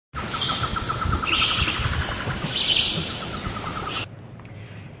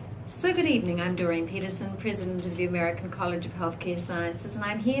So good evening, I'm Doreen Peterson, President of the American College of Healthcare Sciences, and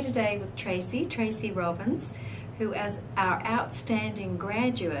I'm here today with Tracey Robbins, who is our outstanding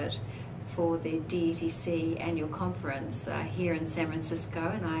graduate for the DETC annual conference here in San Francisco,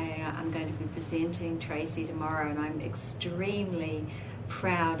 and I'm going to be presenting Tracey tomorrow, and I'm extremely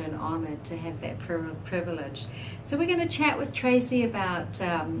proud and honored to have that privilege. So we're going to chat with Tracey about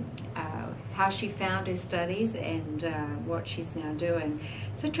how she found her studies and what she's now doing.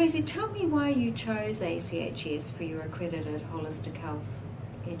 So Tracey, tell me why you chose ACHS for your accredited holistic health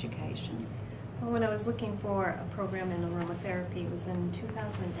education. Well, when I was looking for a program in aromatherapy, it was in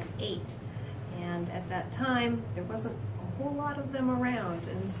 2008, and at that time there wasn't a whole lot of them around,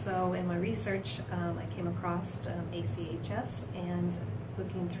 and so in my research I came across ACHS, and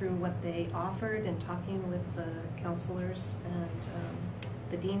looking through what they offered and talking with the counselors and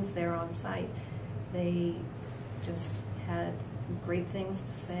the deans there on site, they just had great things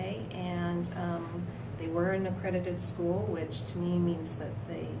to say, and they were an accredited school, which to me means that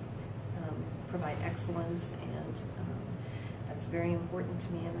they provide excellence, and that's very important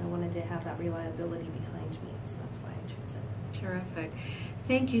to me, and I wanted to have that reliability behind me, so that's why I chose it. Terrific.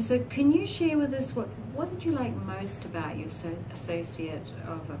 Thank you. So can you share with us what did you like most about your Associate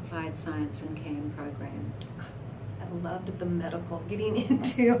of Applied Science and CAM program? I loved the medical, getting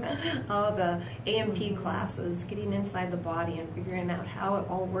into all the AMP classes, getting inside the body and figuring out how it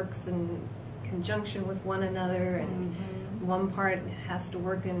all works in conjunction with one another, and one part has to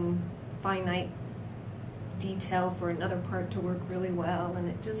work in finite detail for another part to work really well, and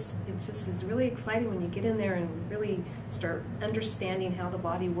it just is really exciting when you get in there and really start understanding how the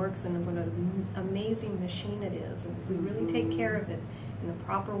body works and what an amazing machine it is, and if we really take care of it in the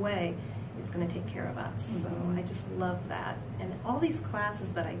proper way, it's going to take care of us. So I just love that, and all these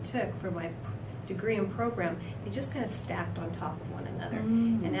classes that I took for my degree and program, they just kind of stacked on top of one another,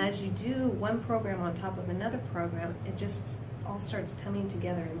 and as you do one program on top of another program, it just all starts coming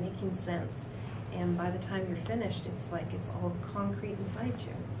together and making sense. And by the time you're finished, it's like it's all concrete inside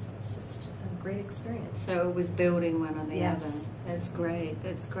you. So it's just a great experience. So it was building one on the other. That's great. Yes.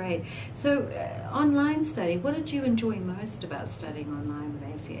 That's great. So online study, what did you enjoy most about studying online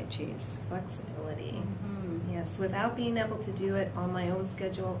with ACHS? Flexibility. Yes, without being able to do it on my own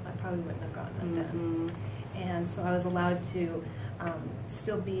schedule, I probably wouldn't have gotten it done. And so I was allowed to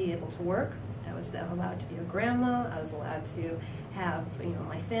still be able to work. I was allowed to be a grandma. I was allowed to have,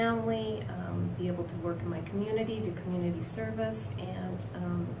 my family, be able to work in my community, do community service, and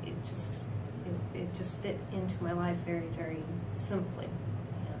it just fit into my life very, very simply,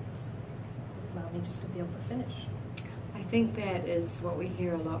 and allowed me just to be able to finish. I think that is what we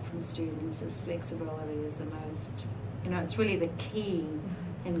hear a lot from students, is flexibility is the most, it's really the key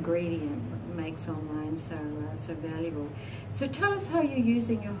ingredient that makes online so valuable. So tell us how you're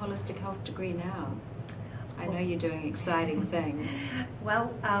using your holistic health degree now. I know you're doing exciting things.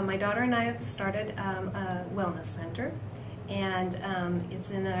 Well, my daughter and I have started a wellness center, and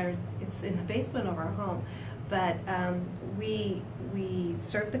it's in the basement of our home. But we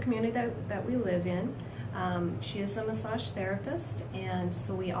serve the community that we live in. She is a massage therapist, and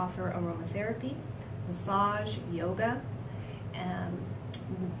so we offer aromatherapy, massage, yoga,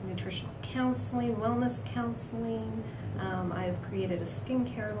 nutritional counseling, wellness counseling. I've created a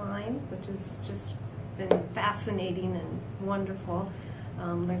skincare line, which is just been fascinating and wonderful.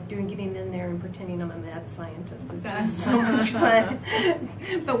 Getting in there and pretending I'm a mad scientist is just so much fun.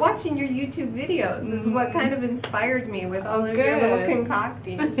 But watching your YouTube videos is what kind of inspired me with all of your little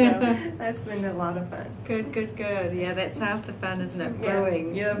concocting. So that's been a lot of fun. Good. Yeah, that's half the fun, isn't it?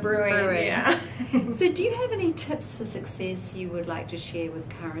 Brewing. Yeah, brewing. Yeah. So do you have any tips for success you would like to share with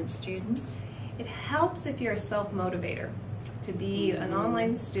current students? It helps if you're a self-motivator. To be an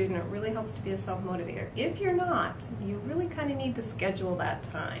online student, it really helps to be a self-motivator. If you're not, you really kind of need to schedule that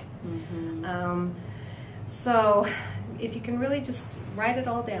time. So if you can really just write it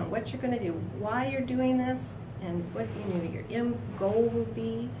all down, what you're going to do, why you're doing this, and what your end goal will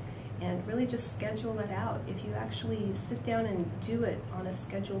be, and really just schedule it out. If you actually sit down and do it on a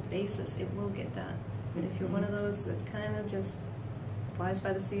scheduled basis, it will get done. But if you're one of those that kind of just flies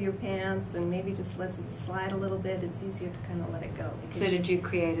by the seat of your pants and maybe just lets it slide a little bit, it's easier to kind of let it go. So did you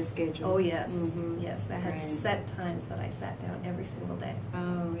create a schedule? Oh yes, yes. I had set times that I sat down every single day.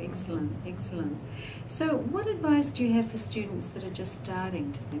 Oh, excellent, excellent. So what advice do you have for students that are just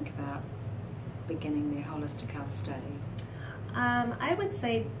starting to think about beginning their holistic health study? I would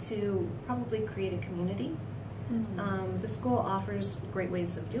say to probably create a community. The school offers great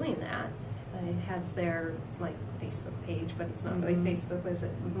ways of doing that. it has their like Facebook page, but it's not really Facebook. Was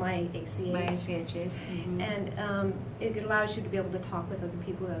it My ACH? My ACH, yes. And it allows you to be able to talk with other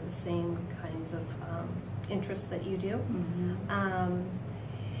people who have the same kinds of interests that you do.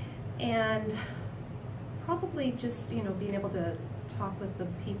 And probably just being able to talk with the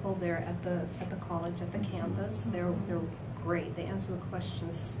people there at the college, at the campus. They're great. They answer the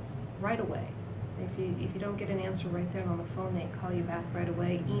questions right away. If you don't get an answer right there on the phone, they call you back right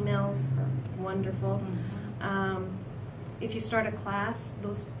away. Emails are wonderful. If you start a class,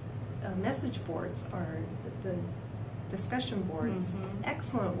 those message boards are the discussion boards.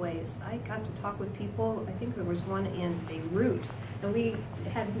 Excellent ways. I got to talk with people. I think there was one in Beirut, and we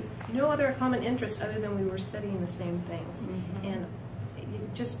had no other common interest other than we were studying the same things. And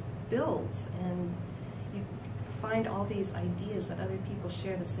it just builds, and you find all these ideas that other people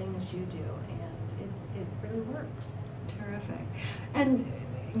share the same as you do, and it really works. Terrific. And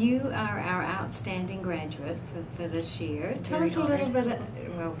you are our outstanding graduate for this year. Tell us a little bit.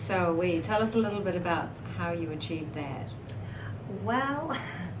 Well, so are we. Tell us a little bit about how you achieved that. Well,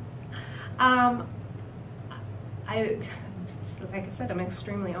 like I said, I'm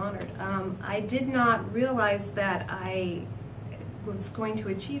extremely honored. I did not realize that I was going to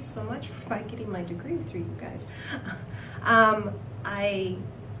achieve so much by getting my degree through you guys. I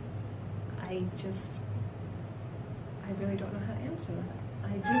really don't know how to answer that.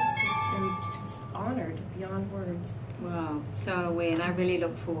 I am just honored beyond words. Well, so are we, and I really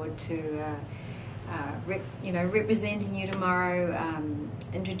look forward to representing you tomorrow,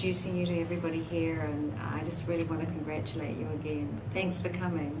 introducing you to everybody here, and I just really want to congratulate you again. Thanks for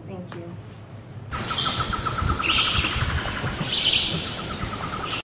coming. Thank you.